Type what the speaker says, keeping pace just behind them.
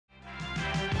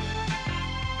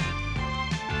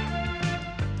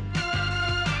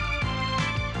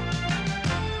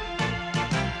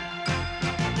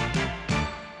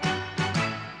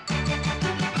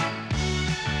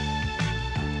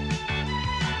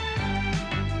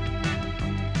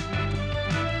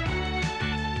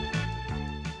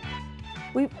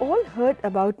We've all heard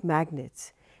about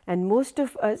magnets, and most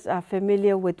of us are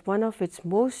familiar with one of its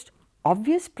most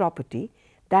obvious property,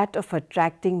 that of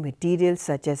attracting materials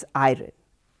such as iron.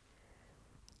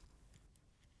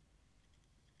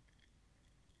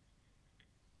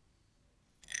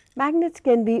 Magnets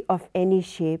can be of any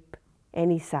shape,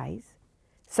 any size.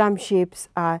 Some shapes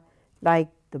are like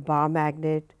the bar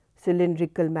magnet,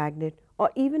 cylindrical magnet, or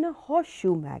even a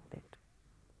horseshoe magnet.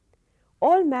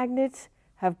 All magnets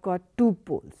have got two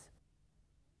poles,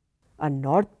 a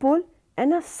north pole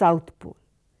and a south pole.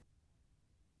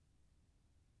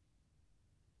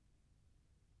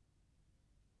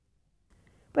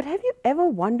 But have you ever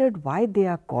wondered why they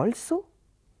are called so?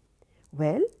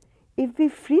 Well, if we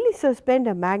freely suspend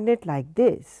a magnet like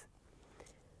this,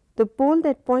 the pole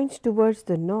that points towards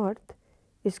the north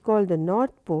is called the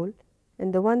north pole,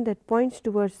 and the one that points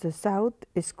towards the south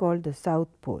is called the south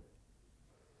pole.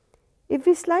 If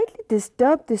we slightly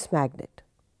disturb this magnet,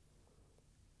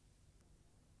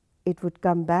 it would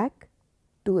come back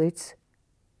to its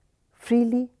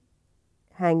freely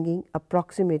hanging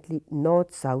approximately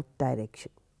north-south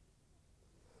direction.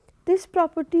 This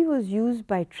property was used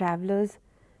by travelers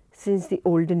since the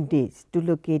olden days to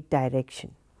locate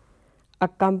direction. A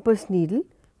compass needle,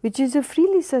 which is a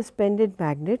freely suspended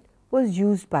magnet, was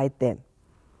used by them.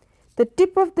 The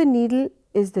tip of the needle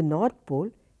is the north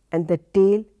pole and the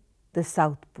tail the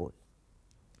south pole.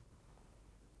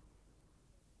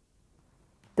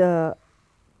 The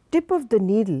tip of the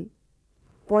needle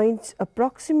points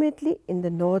approximately in the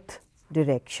north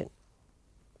direction.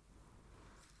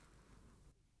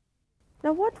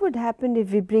 Now, what would happen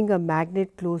if we bring a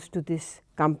magnet close to this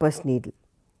compass needle?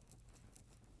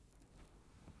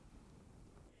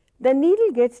 The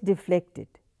needle gets deflected.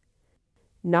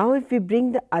 Now, if we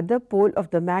bring the other pole of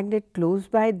the magnet close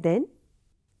by, then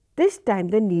this time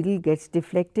the needle gets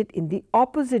deflected in the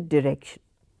opposite direction.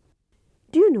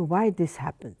 Do you know why this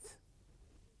happens?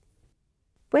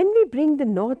 When we bring the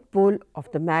north pole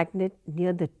of the magnet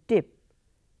near the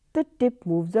tip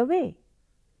moves away,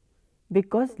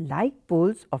 because like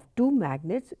poles of two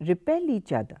magnets repel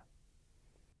each other.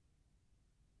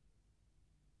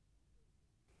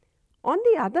 On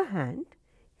the other hand,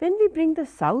 when we bring the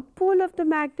south pole of the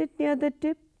magnet near the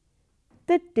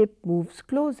tip moves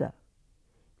closer,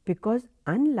 because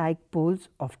unlike poles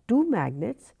of two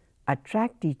magnets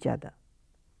attract each other.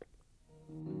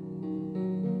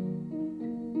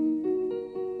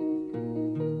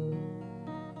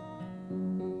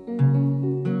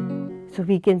 So,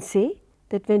 we can say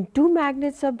that when two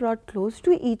magnets are brought close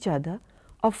to each other,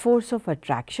 a force of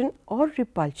attraction or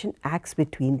repulsion acts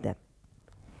between them.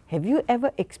 Have you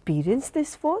ever experienced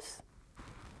this force?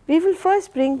 We will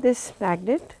first bring this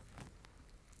magnet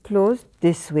close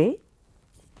this way,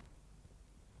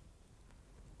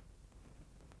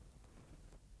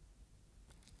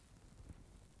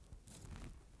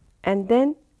 and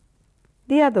then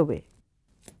the other way.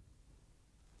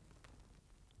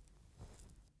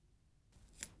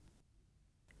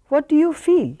 What do you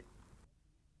feel?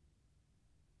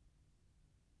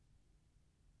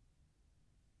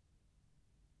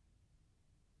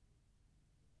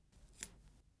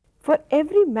 For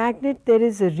every magnet, there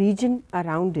is a region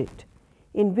around it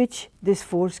in which this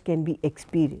force can be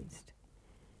experienced.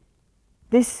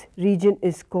 This region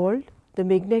is called the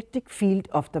magnetic field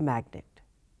of the magnet.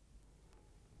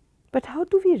 But how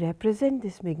do we represent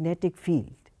this magnetic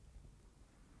field?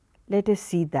 Let us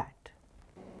see that.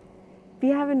 We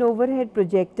have an overhead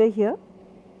projector here.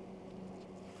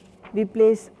 We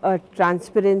place a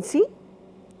transparency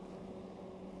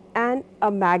and a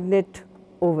magnet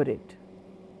over it.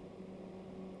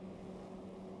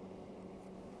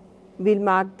 We will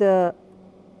mark the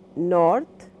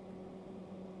north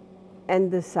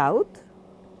and the south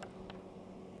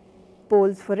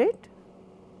poles for it.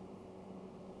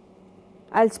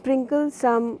 I will sprinkle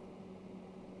some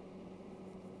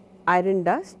iron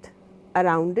dust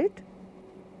around it.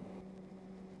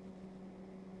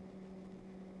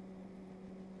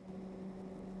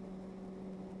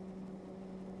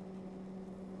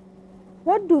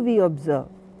 What do we observe?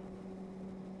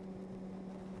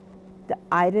 The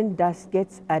iron dust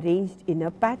gets arranged in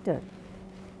a pattern.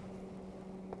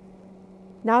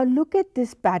 Now, look at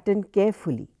this pattern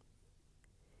carefully.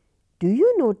 Do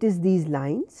you notice these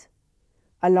lines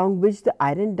along which the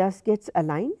iron dust gets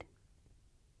aligned?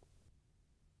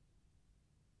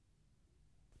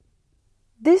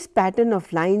 This pattern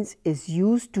of lines is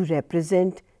used to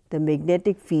represent the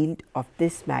magnetic field of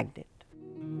this magnet.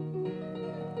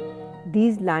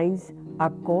 These lines are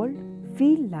called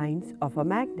field lines of a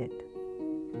magnet.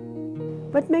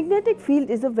 But magnetic field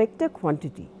is a vector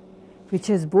quantity. which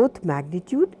has both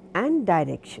magnitude and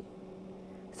direction.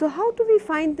 So how do we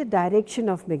find the direction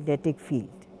of magnetic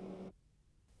field?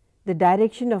 The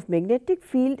direction of magnetic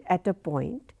field at a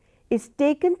point is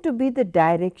taken to be the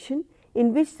direction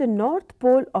in which the north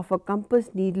pole of a compass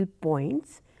needle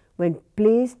points when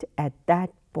placed at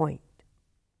that point.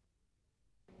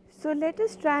 So let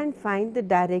us try and find the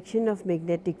direction of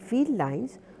magnetic field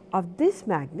lines of this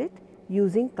magnet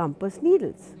using compass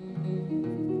needles.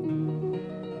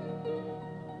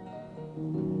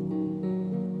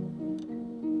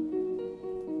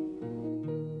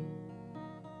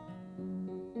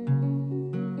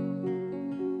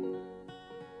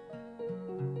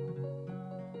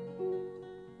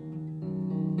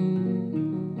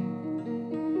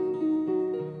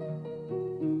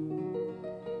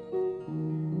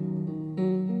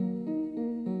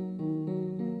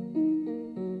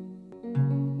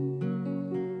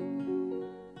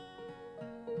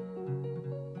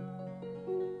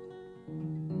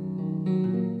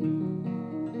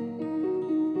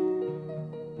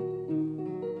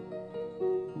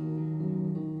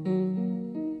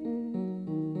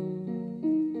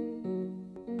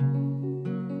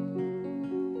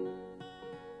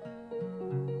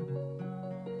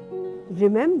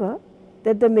 Remember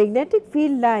that the magnetic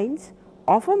field lines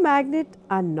of a magnet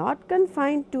are not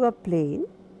confined to a plane,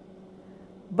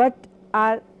 but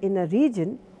are in a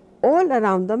region all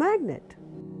around the magnet.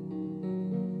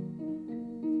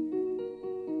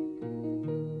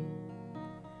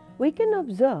 We can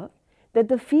observe that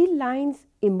the field lines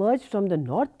emerge from the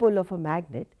north pole of a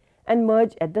magnet and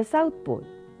merge at the south pole.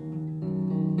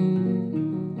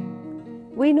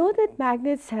 We know that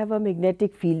magnets have a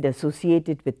magnetic field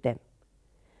associated with them.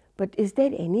 But is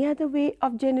there any other way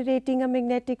of generating a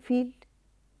magnetic field?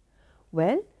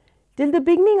 Well, till the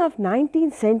beginning of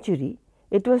 19th century,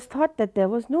 it was thought that there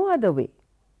was no other way.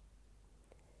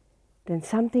 Then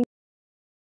something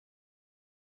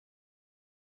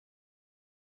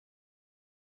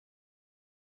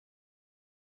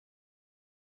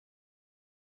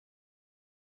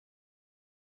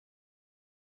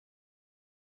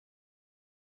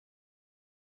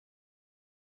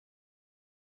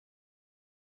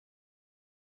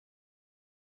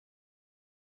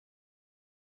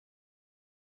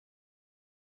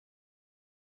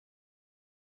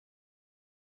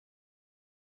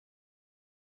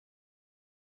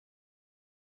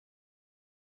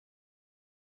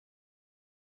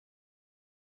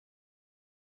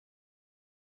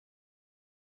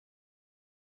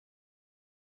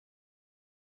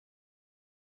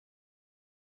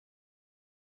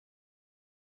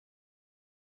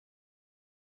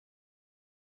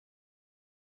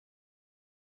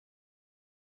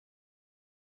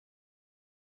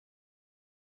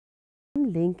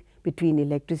link between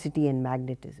electricity and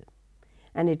magnetism,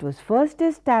 and it was first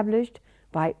established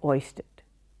by Oersted.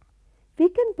 We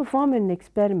can perform an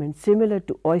experiment similar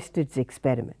to Oersted's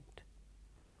experiment.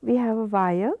 We have a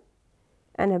wire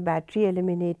and a battery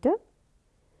eliminator.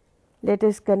 Let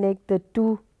us connect the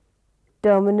two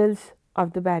terminals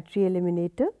of the battery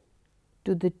eliminator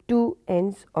to the two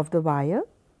ends of the wire.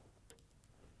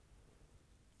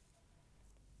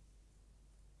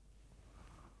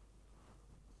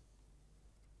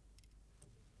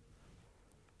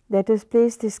 Let us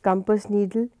place this compass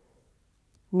needle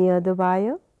near the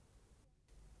wire.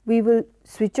 We will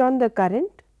switch on the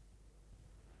current.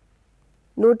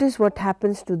 Notice what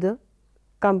happens to the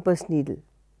compass needle.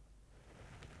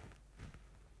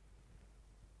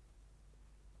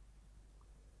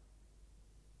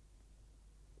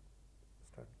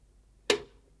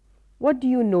 What do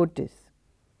you notice?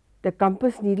 The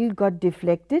compass needle got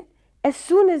deflected as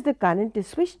soon as the current is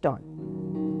switched on.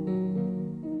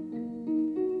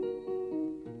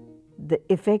 The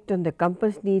effect on the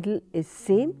compass needle is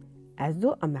same as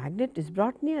though a magnet is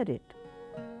brought near it.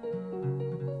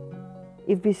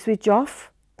 If we switch off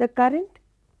the current,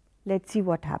 let's see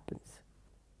what happens.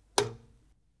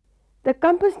 The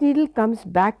compass needle comes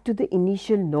back to the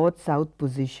initial north-south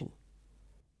position.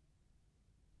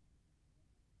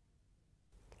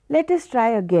 Let us try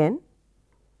again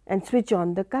and switch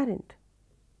on the current.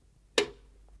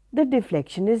 The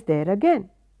deflection is there again.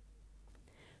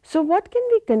 So, what can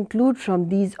we conclude from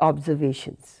these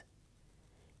observations?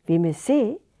 We may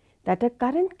say that a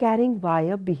current carrying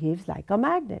wire behaves like a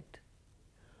magnet,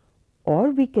 or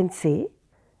we can say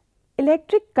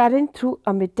electric current through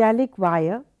a metallic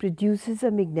wire produces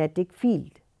a magnetic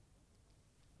field.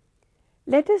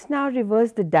 Let us now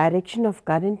reverse the direction of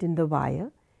current in the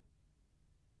wire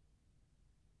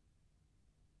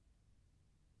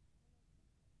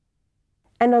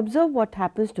and observe what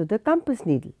happens to the compass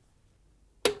needle.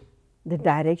 the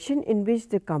direction in which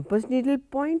the compass needle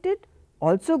pointed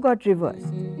also got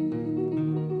reversed.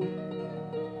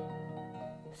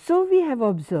 So, we have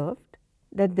observed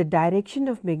that the direction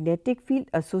of magnetic field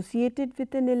associated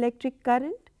with an electric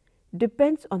current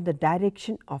depends on the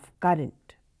direction of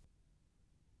current.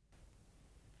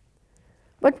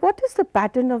 But what is the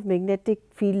pattern of magnetic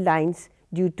field lines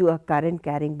due to a current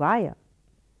carrying wire?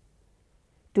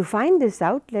 To find this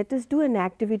out, let us do an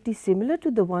activity similar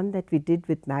to the one that we did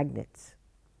with magnets.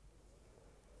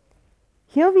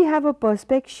 Here we have a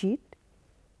perspex sheet,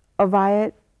 a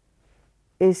wire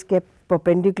is kept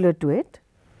perpendicular to it,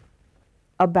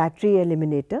 a battery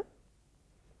eliminator.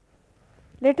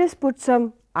 Let us put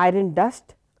some iron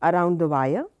dust around the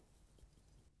wire.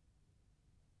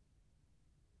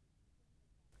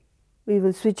 We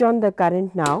will switch on the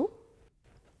current now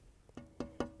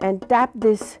and tap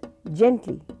this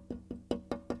gently.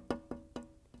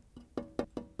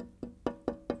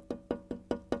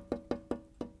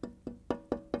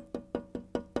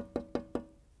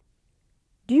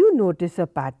 Do you notice a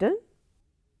pattern?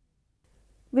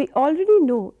 We already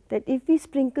know that if we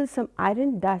sprinkle some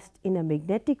iron dust in a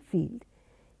magnetic field,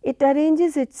 it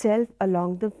arranges itself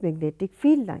along the magnetic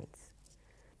field lines.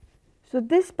 So,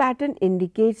 this pattern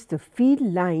indicates the field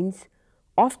lines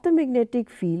of the magnetic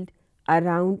field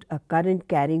around a current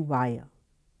carrying wire.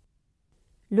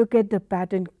 Look at the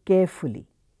pattern carefully.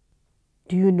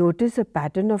 Do you notice a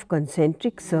pattern of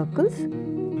concentric circles?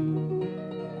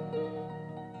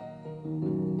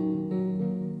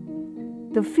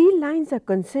 The field lines are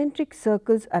concentric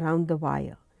circles around the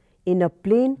wire in a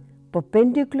plane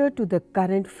perpendicular to the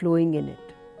current flowing in it.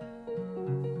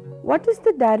 What is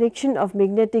the direction of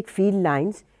magnetic field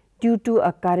lines due to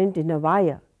a current in a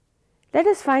wire? Let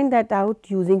us find that out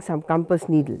using some compass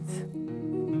needles.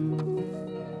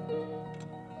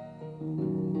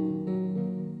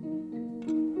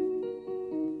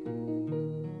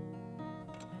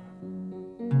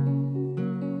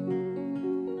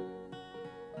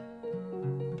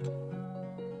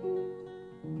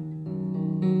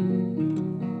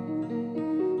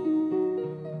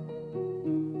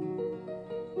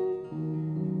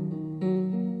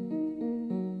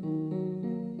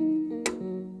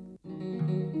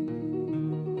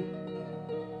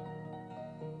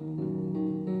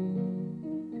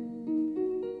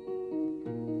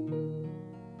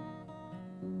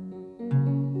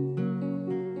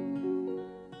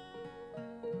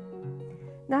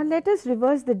 Now, let us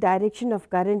reverse the direction of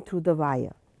current through the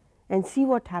wire and see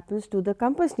what happens to the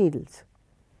compass needles.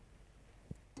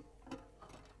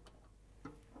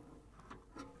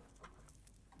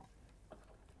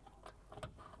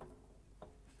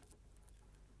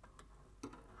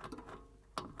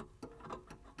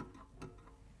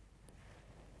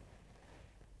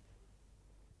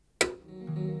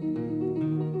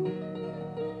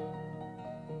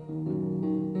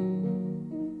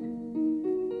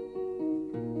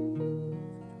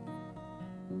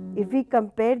 If we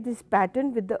compare this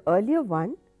pattern with the earlier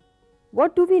one,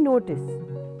 what do we notice?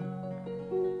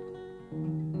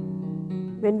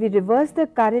 When we reverse the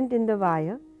current in the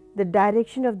wire, the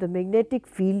direction of the magnetic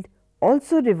field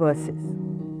also reverses.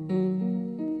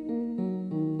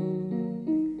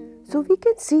 So, we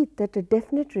can see that a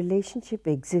definite relationship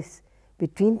exists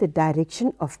between the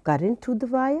direction of current through the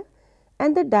wire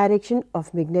and the direction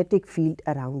of magnetic field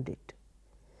around it.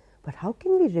 But how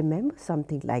can we remember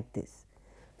something like this?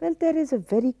 Well, there is a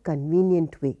very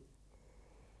convenient way.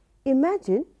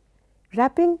 Imagine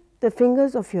wrapping the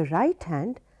fingers of your right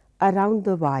hand around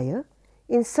the wire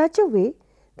in such a way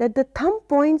that the thumb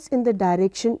points in the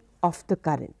direction of the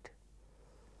current.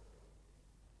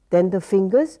 Then the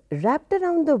fingers wrapped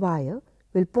around the wire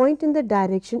will point in the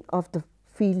direction of the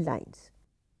field lines.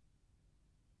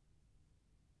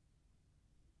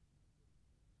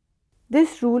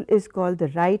 This rule is called the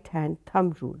right hand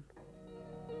thumb rule.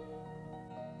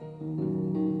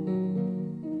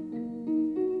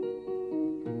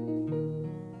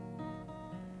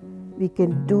 We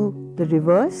can do the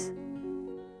reverse,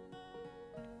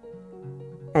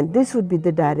 and this would be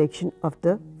the direction of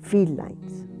the field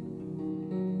lines.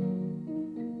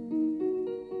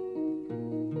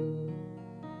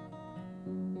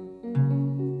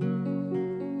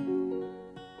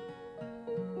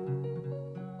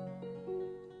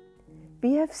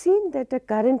 We have seen that a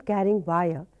current carrying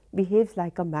wire behaves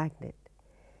like a magnet,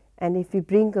 and if we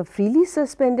bring a freely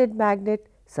suspended magnet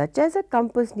such as a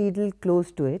compass needle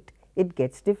close to it, it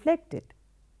gets deflected.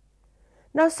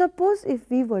 Now, suppose if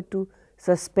we were to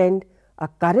suspend a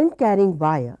current carrying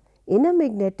wire in a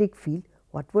magnetic field,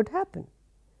 what would happen?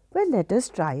 Well, let us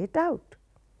try it out.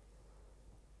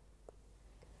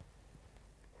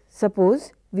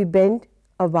 Suppose we bend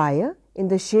a wire in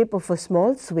the shape of a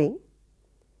small swing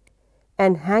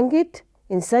and hang it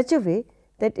in such a way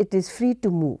that it is free to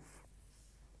move.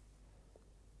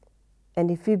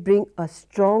 And if we bring a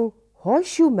strong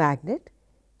horseshoe magnet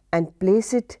and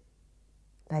place it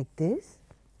like this,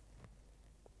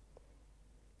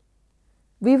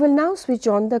 we will now switch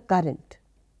on the current.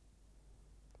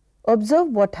 Observe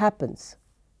what happens.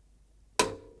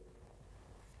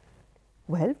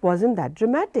 Well, wasn't that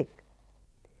dramatic?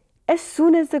 As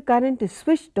soon as the current is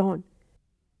switched on,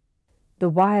 the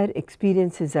wire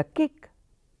experiences a kick.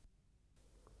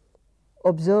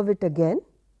 Observe it again.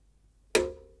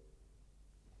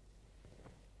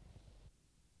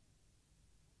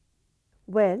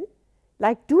 Well,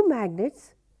 like two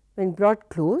magnets, when brought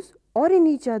close or in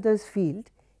each other's field,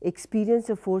 experience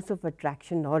a force of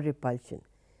attraction or repulsion.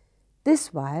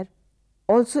 This wire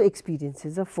also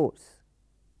experiences a force.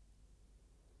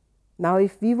 Now,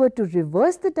 if we were to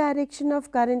reverse the direction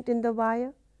of current in the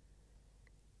wire,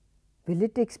 will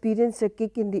it experience a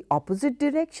kick in the opposite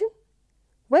direction?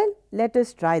 Well, let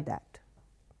us try that.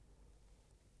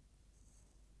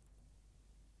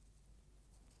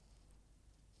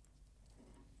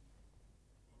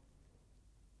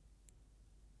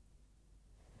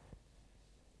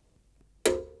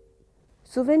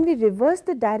 So, when we reverse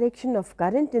the direction of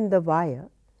current in the wire,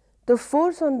 the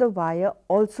force on the wire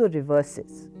also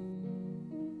reverses.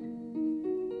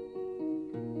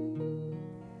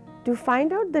 To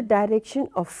find out the direction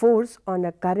of force on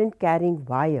a current carrying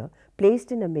wire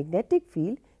placed in a magnetic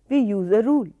field, we use a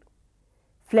rule,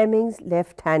 Fleming's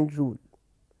left hand rule.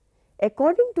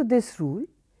 According to this rule,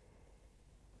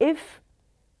 if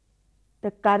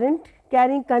the current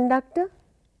carrying conductor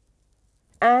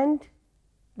and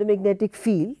the magnetic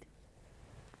field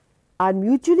are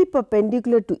mutually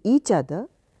perpendicular to each other,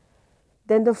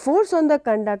 then the force on the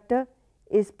conductor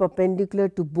is perpendicular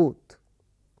to both.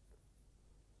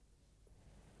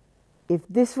 If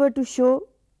this were to show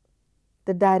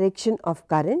the direction of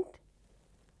current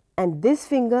and this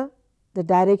finger the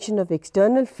direction of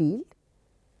external field,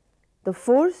 the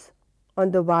force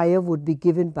on the wire would be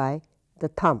given by the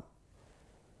thumb.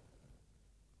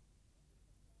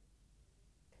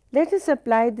 Let us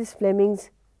apply this Fleming's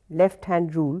left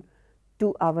hand rule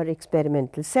to our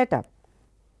experimental setup.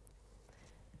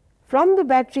 From the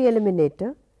battery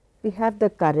eliminator, we have the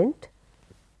current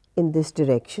in this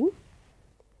direction,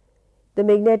 the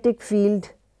magnetic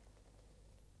field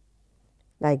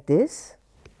like this.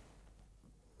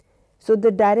 So,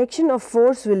 the direction of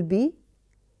force will be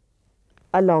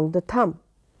along the thumb.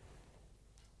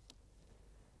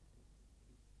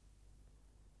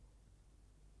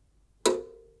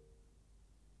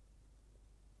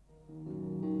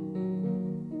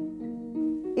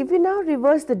 If we now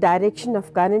reverse the direction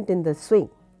of current in the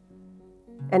swing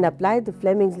and apply the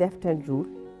Fleming's left hand rule,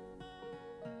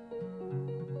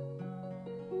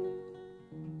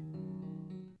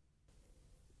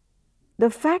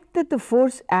 the fact that the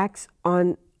force acts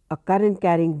on a current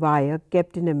carrying wire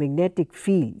kept in a magnetic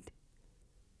field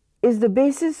is the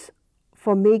basis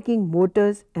for making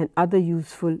motors and other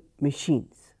useful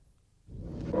machines.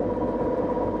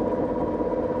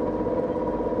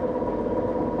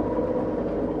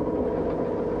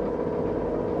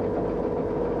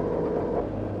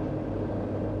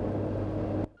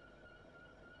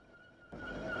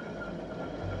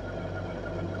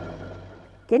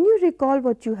 Can you recall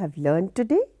what you have learned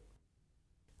today?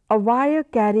 A wire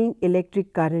carrying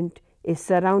electric current is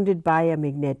surrounded by a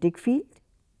magnetic field.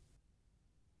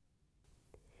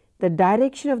 The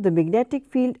direction of the magnetic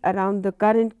field around the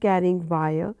current carrying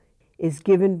wire is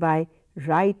given by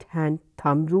right hand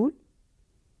thumb rule.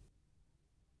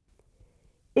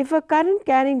 If a current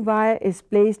carrying wire is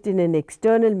placed in an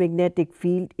external magnetic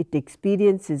field, it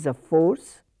experiences a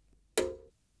force.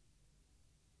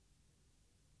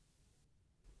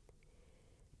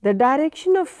 The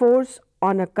direction of force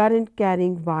on a current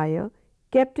carrying wire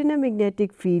kept in a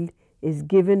magnetic field is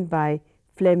given by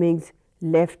Fleming's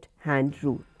left hand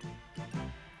rule.